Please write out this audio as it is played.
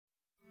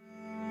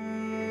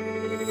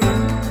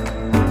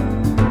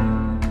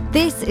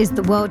This is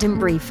The World in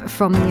Brief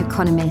from The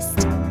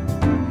Economist.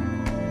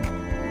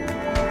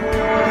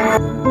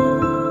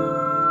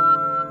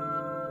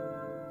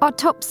 Our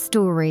top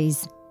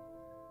stories.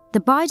 The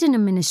Biden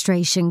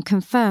administration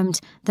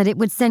confirmed that it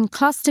would send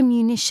cluster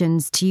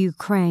munitions to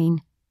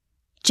Ukraine.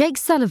 Jake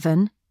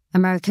Sullivan,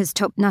 America's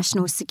top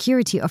national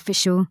security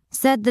official,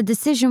 said the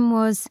decision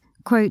was,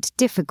 quote,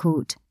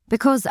 difficult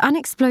because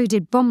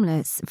unexploded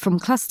bomblets from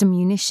cluster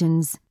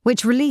munitions,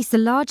 which release a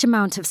large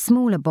amount of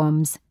smaller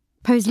bombs,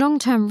 pose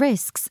long-term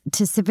risks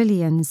to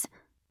civilians.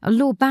 A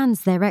law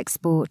bans their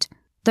export,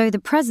 though the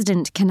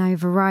president can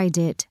override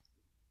it.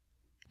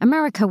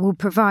 America will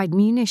provide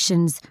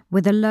munitions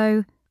with a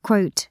low,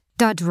 quote,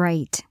 dud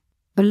rate,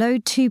 below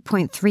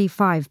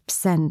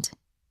 2.35%.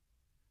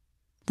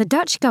 The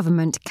Dutch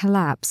government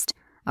collapsed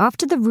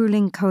after the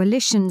ruling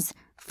coalition's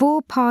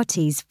 4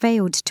 parties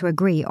failed to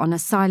agree on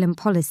asylum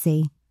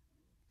policy.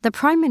 The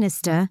Prime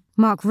Minister,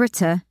 Mark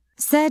Rutte,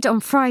 said on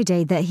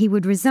Friday that he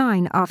would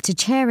resign after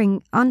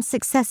chairing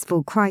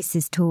unsuccessful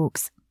crisis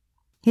talks.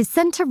 His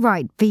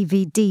centre-right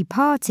VVD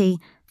party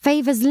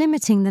favours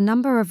limiting the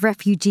number of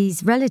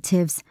refugees'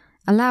 relatives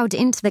allowed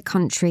into the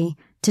country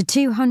to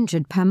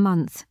 200 per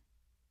month.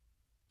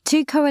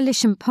 2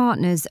 coalition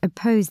partners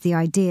oppose the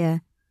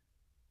idea.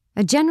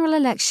 A general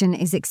election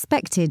is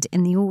expected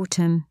in the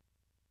autumn.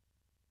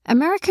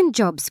 American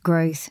jobs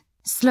growth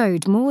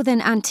slowed more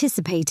than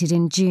anticipated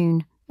in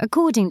June,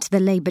 according to the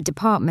Labour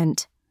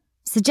Department,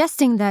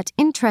 suggesting that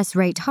interest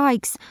rate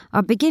hikes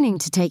are beginning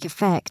to take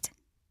effect.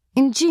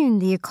 In June,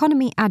 the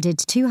economy added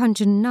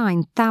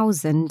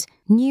 209,000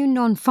 new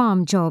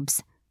non-farm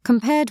jobs,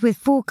 compared with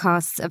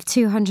forecasts of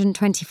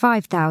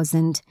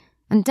 225,000,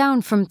 and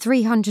down from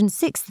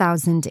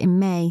 306,000 in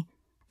May.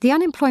 The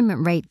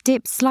unemployment rate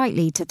dipped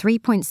slightly to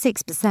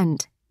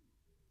 3.6%.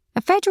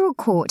 A federal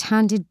court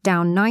handed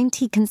down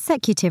 90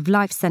 consecutive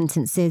life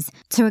sentences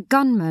to a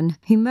gunman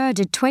who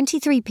murdered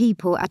 23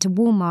 people at a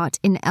Walmart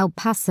in El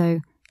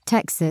Paso,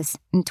 Texas,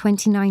 in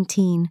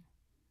 2019.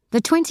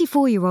 The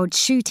 24-year-old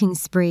shooting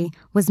spree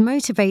was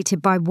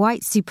motivated by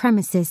white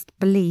supremacist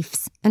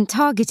beliefs and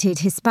targeted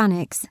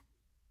Hispanics.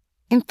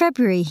 In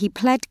February, he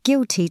pled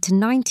guilty to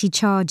 90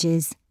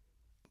 charges.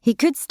 He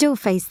could still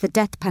face the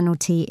death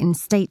penalty in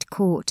state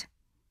court.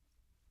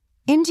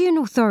 Indian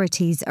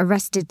authorities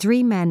arrested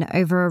 3 men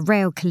over a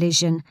rail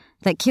collision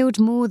that killed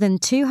more than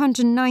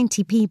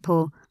 290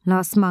 people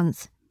last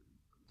month.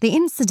 The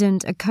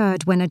incident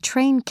occurred when a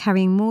train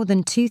carrying more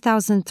than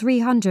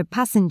 2,300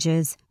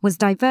 passengers was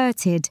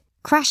diverted,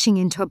 crashing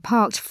into a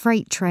parked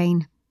freight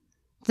train.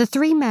 The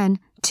 3 men,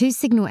 2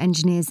 signal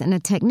engineers and a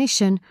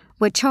technician,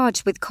 were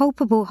charged with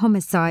culpable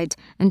homicide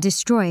and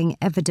destroying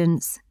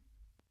evidence.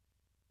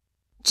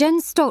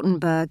 Jens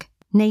Stoltenberg,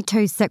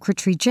 NATO's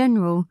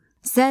Secretary-General,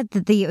 said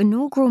that the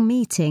inaugural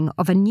meeting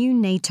of a new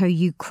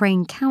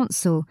NATO-Ukraine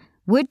Council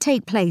would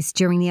take place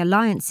during the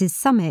alliance's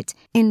summit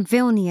in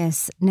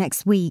Vilnius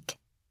next week.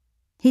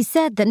 He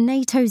said that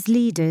NATO's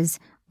leaders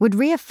would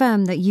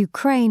reaffirm that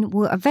Ukraine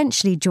will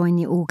eventually join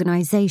the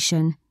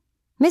organisation.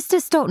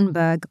 Mr.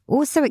 Stoltenberg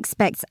also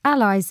expects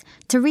allies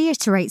to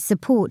reiterate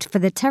support for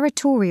the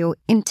territorial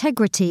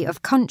integrity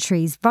of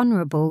countries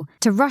vulnerable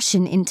to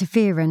Russian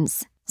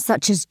interference,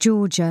 such as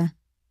Georgia.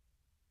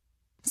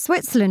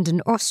 Switzerland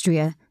and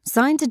Austria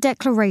signed a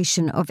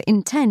declaration of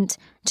intent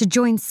to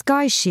join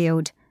Sky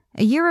Shield,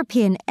 a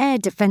European air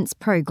defence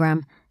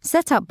programme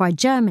set up by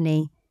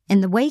Germany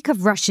in the wake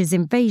of Russia's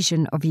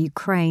invasion of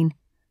Ukraine.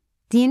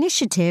 The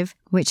initiative,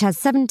 which has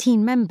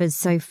 17 members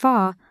so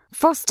far,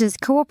 fosters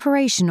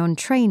cooperation on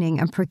training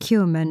and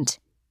procurement.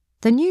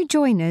 The new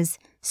joiners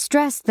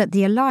stressed that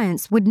the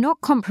alliance would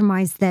not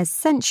compromise their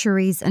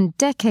centuries and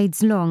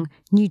decades-long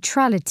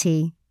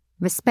neutrality,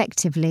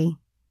 respectively.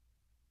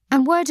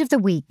 And word of the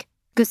week,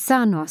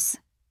 gusanos,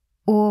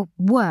 or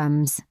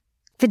worms.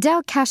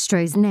 Fidel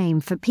Castro's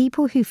name for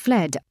people who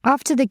fled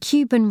after the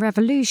Cuban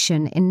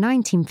Revolution in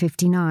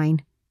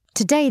 1959.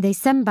 Today they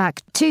send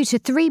back $2 to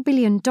 $3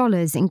 billion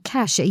in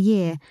cash a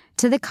year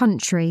to the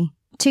country,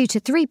 2 to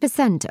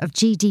 3% of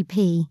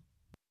GDP.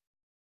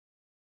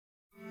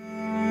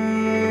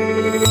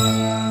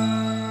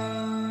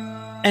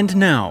 And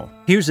now,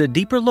 here's a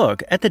deeper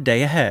look at the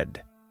day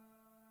ahead.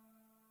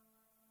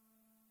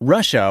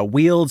 Russia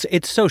wields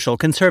its social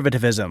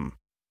conservatism.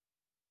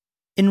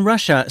 In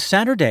Russia,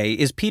 Saturday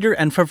is Peter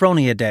and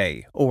Favronia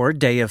Day, or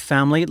Day of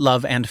Family,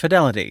 Love, and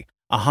Fidelity,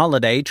 a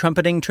holiday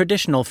trumpeting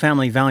traditional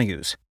family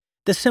values.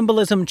 The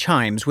symbolism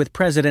chimes with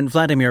President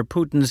Vladimir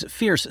Putin's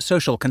fierce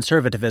social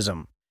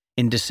conservatism.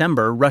 In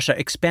December, Russia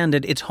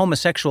expanded its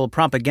homosexual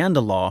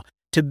propaganda law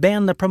to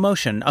ban the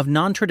promotion of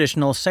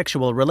non-traditional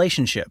sexual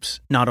relationships,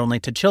 not only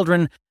to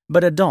children,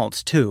 but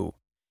adults too.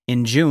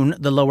 In June,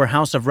 the lower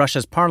house of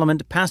Russia's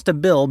parliament passed a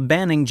bill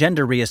banning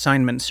gender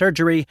reassignment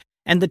surgery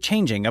and the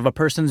changing of a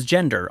person's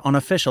gender on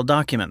official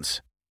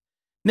documents.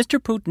 Mr.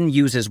 Putin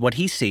uses what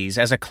he sees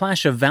as a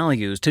clash of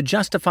values to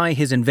justify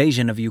his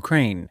invasion of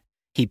Ukraine.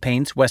 He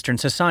paints Western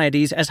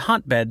societies as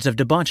hotbeds of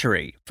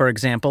debauchery. For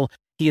example,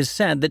 he has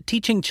said that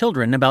teaching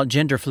children about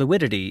gender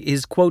fluidity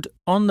is, quote,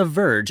 on the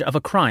verge of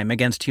a crime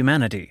against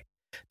humanity.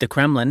 The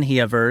Kremlin, he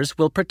avers,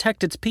 will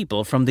protect its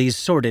people from these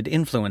sordid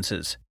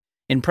influences.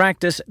 In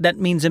practice, that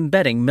means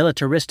embedding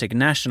militaristic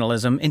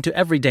nationalism into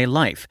everyday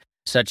life,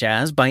 such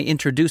as by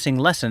introducing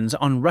lessons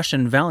on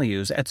Russian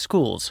values at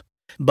schools.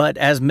 But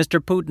as Mr.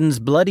 Putin's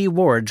bloody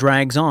war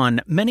drags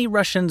on, many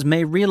Russians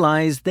may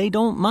realize they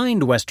don't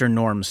mind Western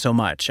norms so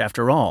much,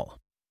 after all.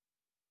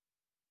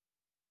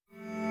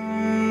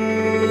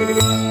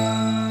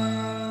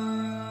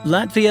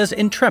 Latvia's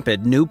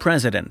intrepid new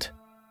president.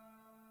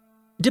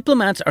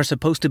 Diplomats are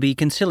supposed to be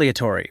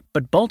conciliatory,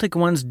 but Baltic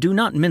ones do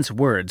not mince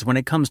words when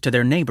it comes to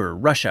their neighbor,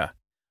 Russia.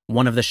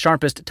 One of the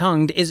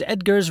sharpest-tongued is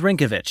Edgars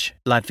Rinkēvičs,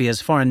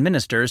 Latvia's foreign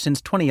minister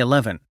since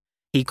 2011.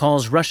 He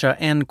calls Russia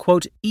an,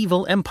 quote,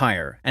 evil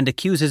empire and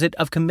accuses it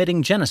of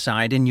committing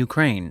genocide in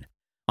Ukraine.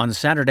 On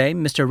Saturday,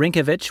 Mr.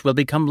 Rinkēvičs will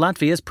become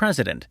Latvia's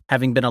president,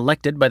 having been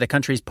elected by the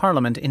country's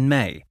parliament in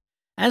May.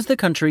 As the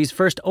country's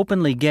first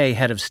openly gay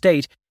head of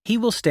state, he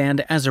will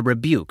stand as a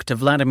rebuke to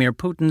Vladimir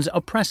Putin's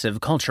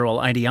oppressive cultural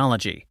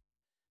ideology.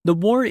 The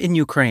war in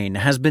Ukraine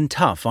has been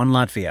tough on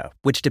Latvia,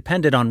 which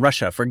depended on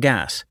Russia for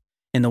gas.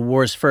 In the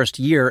war's first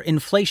year,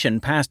 inflation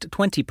passed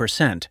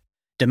 20%.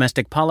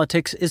 Domestic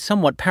politics is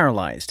somewhat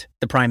paralyzed.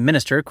 The Prime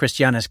Minister,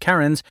 Krišjānis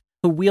Kariņš,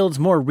 who wields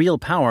more real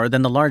power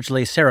than the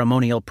largely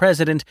ceremonial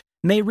president,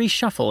 may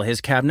reshuffle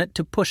his cabinet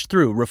to push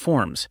through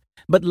reforms.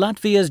 But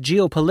Latvia's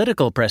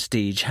geopolitical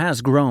prestige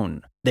has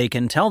grown. They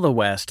can tell the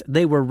West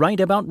they were right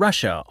about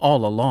Russia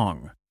all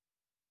along.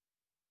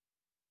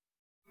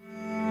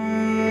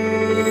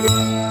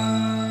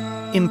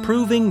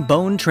 Improving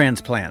bone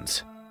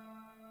transplants.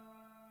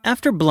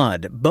 After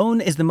blood,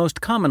 bone is the most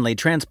commonly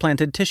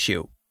transplanted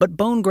tissue, but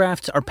bone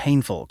grafts are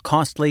painful,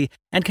 costly,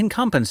 and can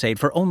compensate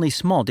for only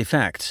small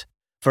defects.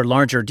 For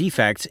larger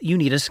defects, you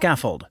need a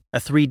scaffold, a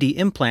 3D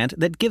implant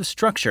that gives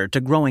structure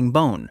to growing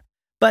bone.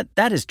 But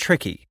that is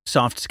tricky.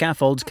 Soft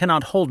scaffolds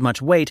cannot hold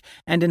much weight,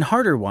 and in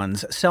harder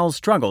ones, cells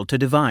struggle to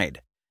divide.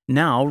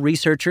 Now,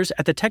 researchers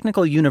at the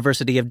Technical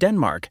University of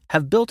Denmark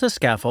have built a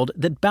scaffold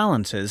that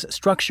balances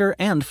structure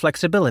and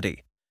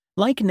flexibility.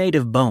 Like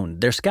native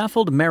bone, their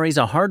scaffold marries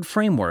a hard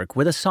framework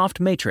with a soft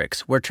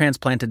matrix where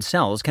transplanted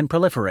cells can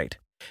proliferate.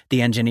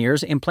 The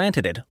engineers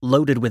implanted it,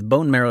 loaded with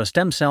bone marrow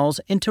stem cells,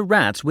 into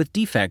rats with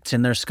defects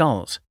in their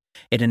skulls.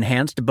 It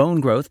enhanced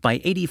bone growth by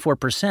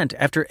 84%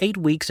 after 8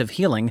 weeks of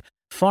healing,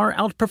 far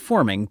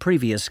outperforming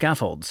previous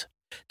scaffolds.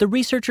 The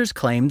researchers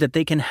claim that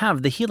they can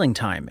halve the healing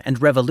time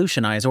and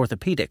revolutionize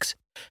orthopedics.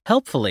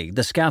 Helpfully,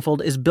 the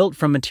scaffold is built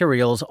from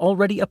materials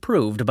already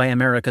approved by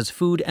America's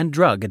Food and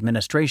Drug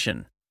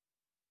Administration.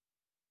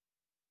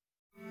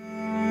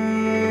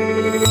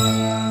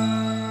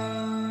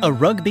 A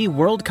Rugby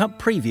World Cup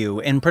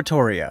preview in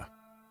Pretoria.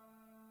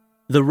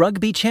 The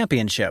Rugby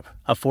Championship,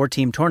 a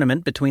 4-team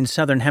tournament between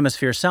Southern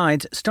Hemisphere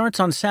sides, starts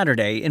on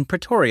Saturday in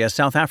Pretoria,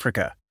 South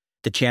Africa.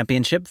 The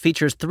championship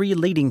features 3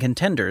 leading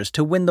contenders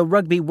to win the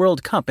Rugby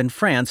World Cup in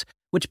France,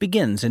 which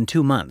begins in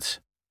 2 months.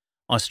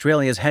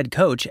 Australia's head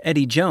coach,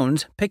 Eddie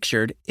Jones,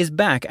 pictured, is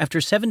back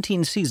after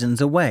 17 seasons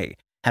away,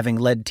 having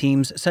led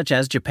teams such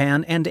as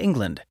Japan and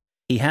England.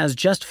 He has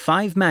just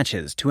 5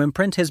 matches to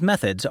imprint his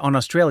methods on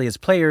Australia's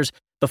players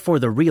before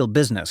the real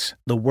business,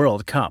 the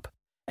World Cup.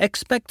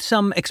 Expect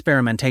some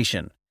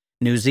experimentation.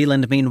 New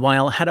Zealand,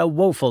 meanwhile, had a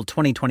woeful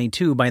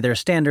 2022 by their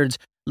standards,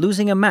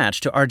 losing a match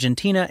to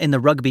Argentina in the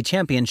Rugby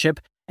Championship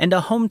and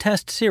a home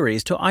test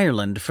series to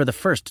Ireland for the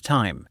first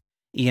time.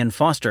 Ian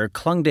Foster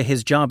clung to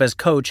his job as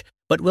coach,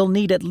 but will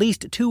need at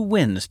least 2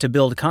 wins to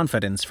build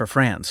confidence for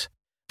France.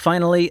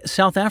 Finally,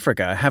 South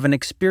Africa have an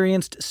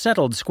experienced,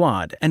 settled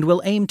squad and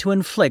will aim to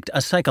inflict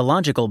a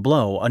psychological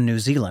blow on New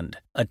Zealand,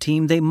 a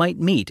team they might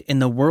meet in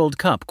the World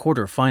Cup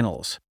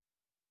quarterfinals.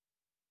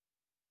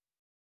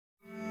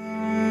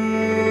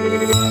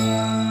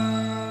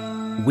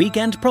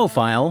 Weekend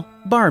profile,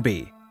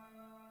 Barbie.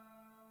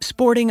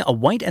 Sporting a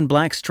white and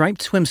black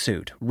striped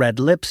swimsuit, red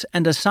lips,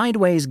 and a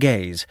sideways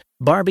gaze,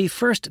 Barbie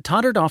first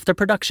tottered off the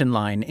production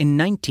line in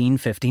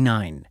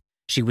 1959.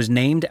 She was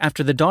named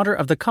after the daughter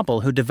of the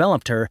couple who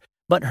developed her,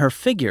 but her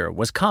figure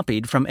was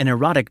copied from an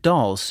erotic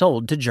doll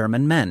sold to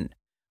German men.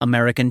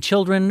 American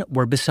children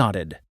were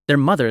besotted. Their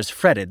mothers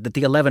fretted that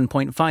the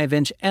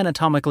 11.5-inch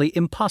anatomically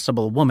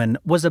impossible woman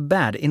was a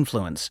bad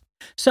influence.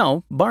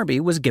 So,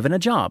 Barbie was given a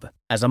job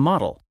as a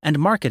model and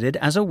marketed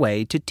as a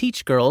way to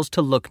teach girls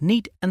to look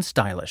neat and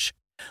stylish.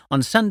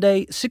 On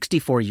Sunday,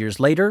 64 years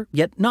later,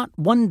 yet not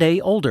 1 day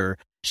older,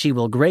 she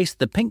will grace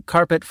the pink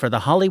carpet for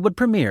the Hollywood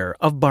premiere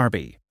of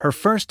Barbie, her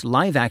first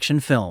live-action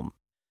film.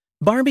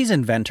 Barbie's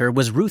inventor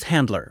was Ruth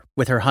Handler.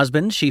 With her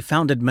husband, she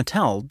founded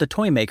Mattel, the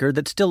toy maker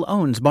that still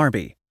owns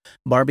Barbie.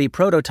 Barbie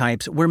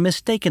prototypes were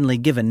mistakenly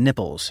given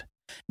nipples.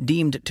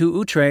 Deemed too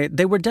outre,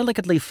 they were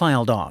delicately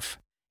filed off.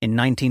 In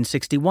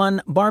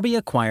 1961, Barbie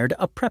acquired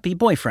a preppy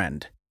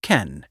boyfriend,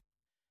 Ken.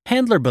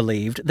 Handler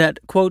believed that,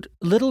 quote,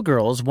 little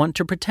girls want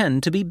to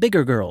pretend to be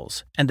bigger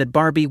girls, and that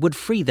Barbie would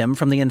free them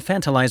from the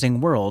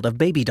infantilizing world of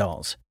baby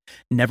dolls.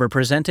 Never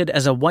presented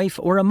as a wife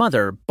or a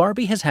mother,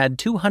 Barbie has had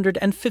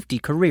 250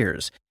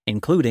 careers,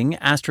 including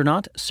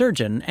astronaut,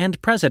 surgeon,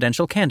 and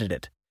presidential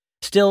candidate.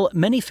 Still,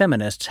 many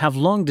feminists have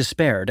long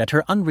despaired at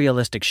her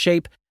unrealistic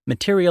shape,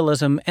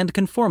 materialism, and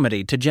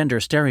conformity to gender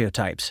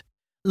stereotypes,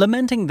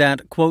 lamenting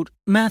that, quote,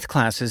 math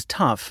class is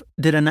tough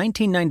did a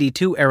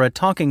 1992-era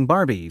talking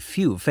Barbie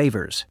few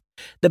favors.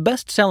 The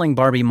best-selling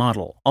Barbie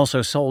model,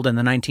 also sold in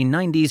the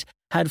 1990s,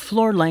 had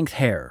floor-length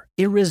hair,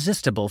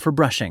 irresistible for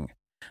brushing.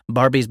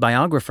 Barbie's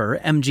biographer,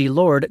 M.G.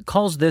 Lord,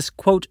 calls this,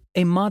 quote,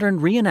 a modern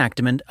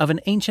reenactment of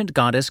an ancient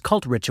goddess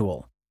cult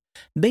ritual.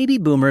 Baby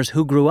boomers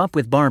who grew up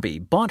with Barbie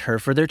bought her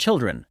for their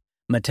children.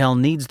 Mattel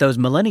needs those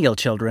millennial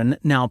children,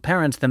 now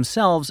parents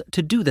themselves,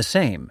 to do the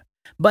same.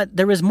 But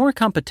there is more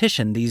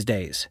competition these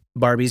days.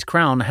 Barbie's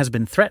crown has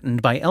been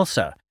threatened by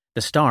Elsa,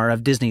 the star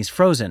of Disney's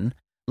Frozen.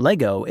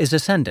 Lego is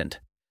ascendant.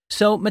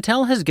 So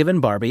Mattel has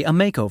given Barbie a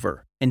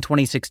makeover. In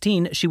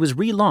 2016, she was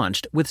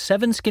relaunched with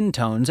 7 skin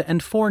tones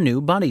and 4 new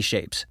body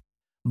shapes.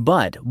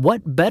 But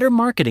what better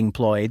marketing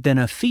ploy than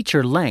a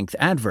feature-length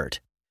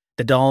advert?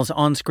 The doll's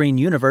on-screen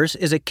universe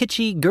is a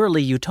kitschy,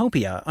 girly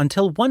utopia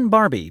until one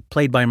Barbie,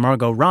 played by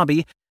Margot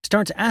Robbie,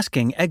 starts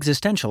asking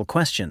existential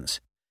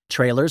questions.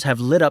 Trailers have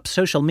lit up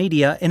social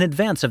media in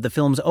advance of the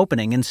film's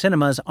opening in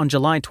cinemas on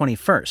July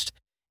 21st.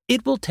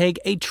 It will take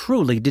a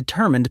truly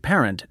determined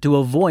parent to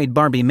avoid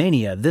Barbie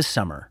mania this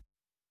summer.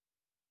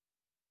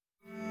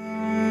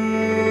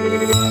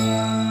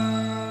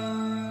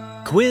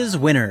 Quiz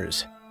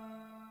winners.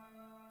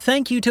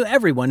 Thank you to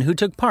everyone who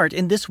took part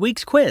in this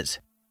week's quiz.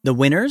 The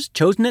winners,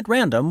 chosen at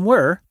random,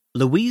 were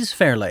Louise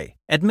Fairley,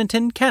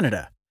 Edmonton,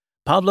 Canada;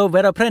 Pablo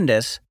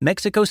Veraprendes,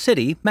 Mexico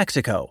City,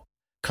 Mexico;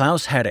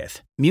 Klaus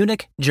Herrith,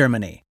 Munich,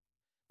 Germany.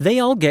 They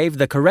all gave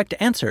the correct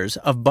answers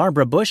of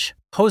Barbara Bush,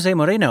 Jose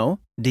Moreno,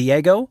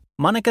 Diego,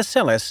 Monica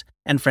Seles,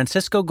 and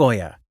Francisco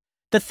Goya.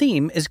 The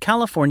theme is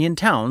Californian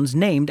towns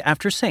named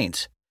after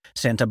saints: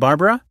 Santa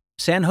Barbara,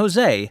 San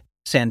Jose,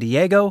 San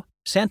Diego,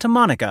 Santa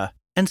Monica,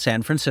 and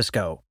San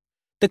Francisco.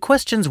 The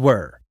questions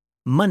were: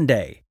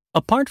 Monday,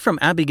 apart from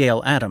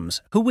Abigail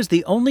Adams, who was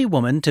the only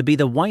woman to be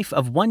the wife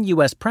of one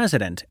U.S.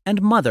 president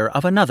and mother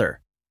of another?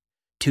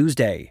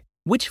 Tuesday,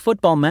 which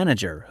football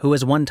manager who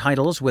has won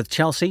titles with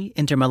Chelsea,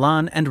 Inter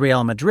Milan, and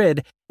Real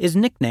Madrid is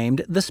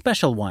nicknamed the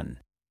Special One?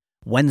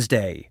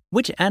 Wednesday,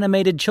 which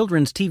animated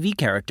children's TV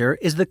character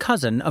is the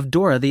cousin of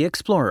Dora the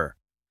Explorer?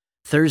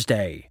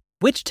 Thursday,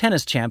 which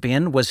tennis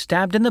champion was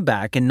stabbed in the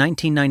back in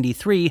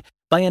 1993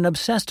 by an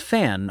obsessed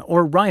fan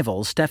or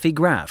rival Steffi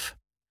Graf?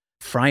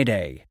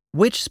 Friday,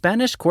 which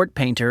Spanish court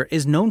painter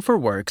is known for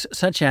works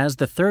such as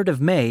The 3rd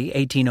of May,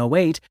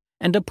 1808,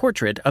 and a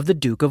portrait of the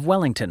Duke of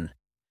Wellington?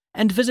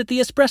 And visit the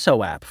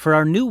Espresso app for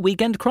our new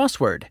weekend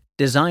crossword,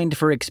 designed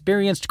for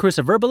experienced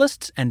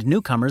cruciverbalists and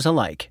newcomers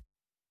alike.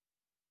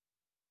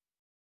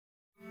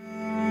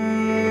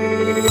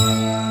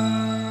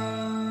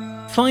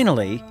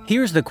 Finally,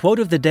 here's the quote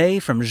of the day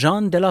from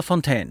Jean de La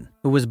Fontaine,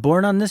 who was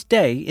born on this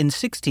day in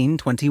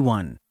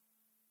 1621.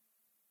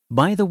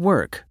 By the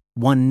work,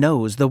 one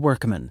knows the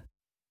workman.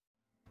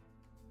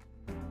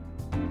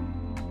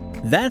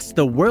 That's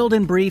The World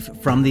in Brief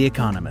from The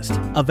Economist,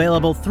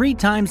 available 3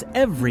 times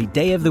every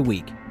day of the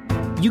week.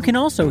 You can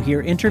also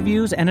hear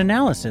interviews and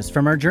analysis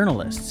from our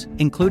journalists,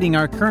 including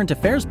our current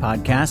affairs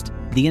podcast,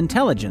 The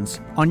Intelligence,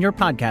 on your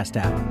podcast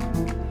app.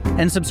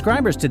 And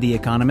subscribers to The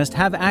Economist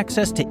have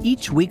access to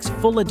each week's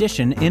full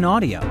edition in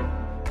audio.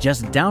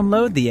 Just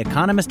download The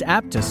Economist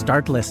app to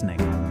start listening.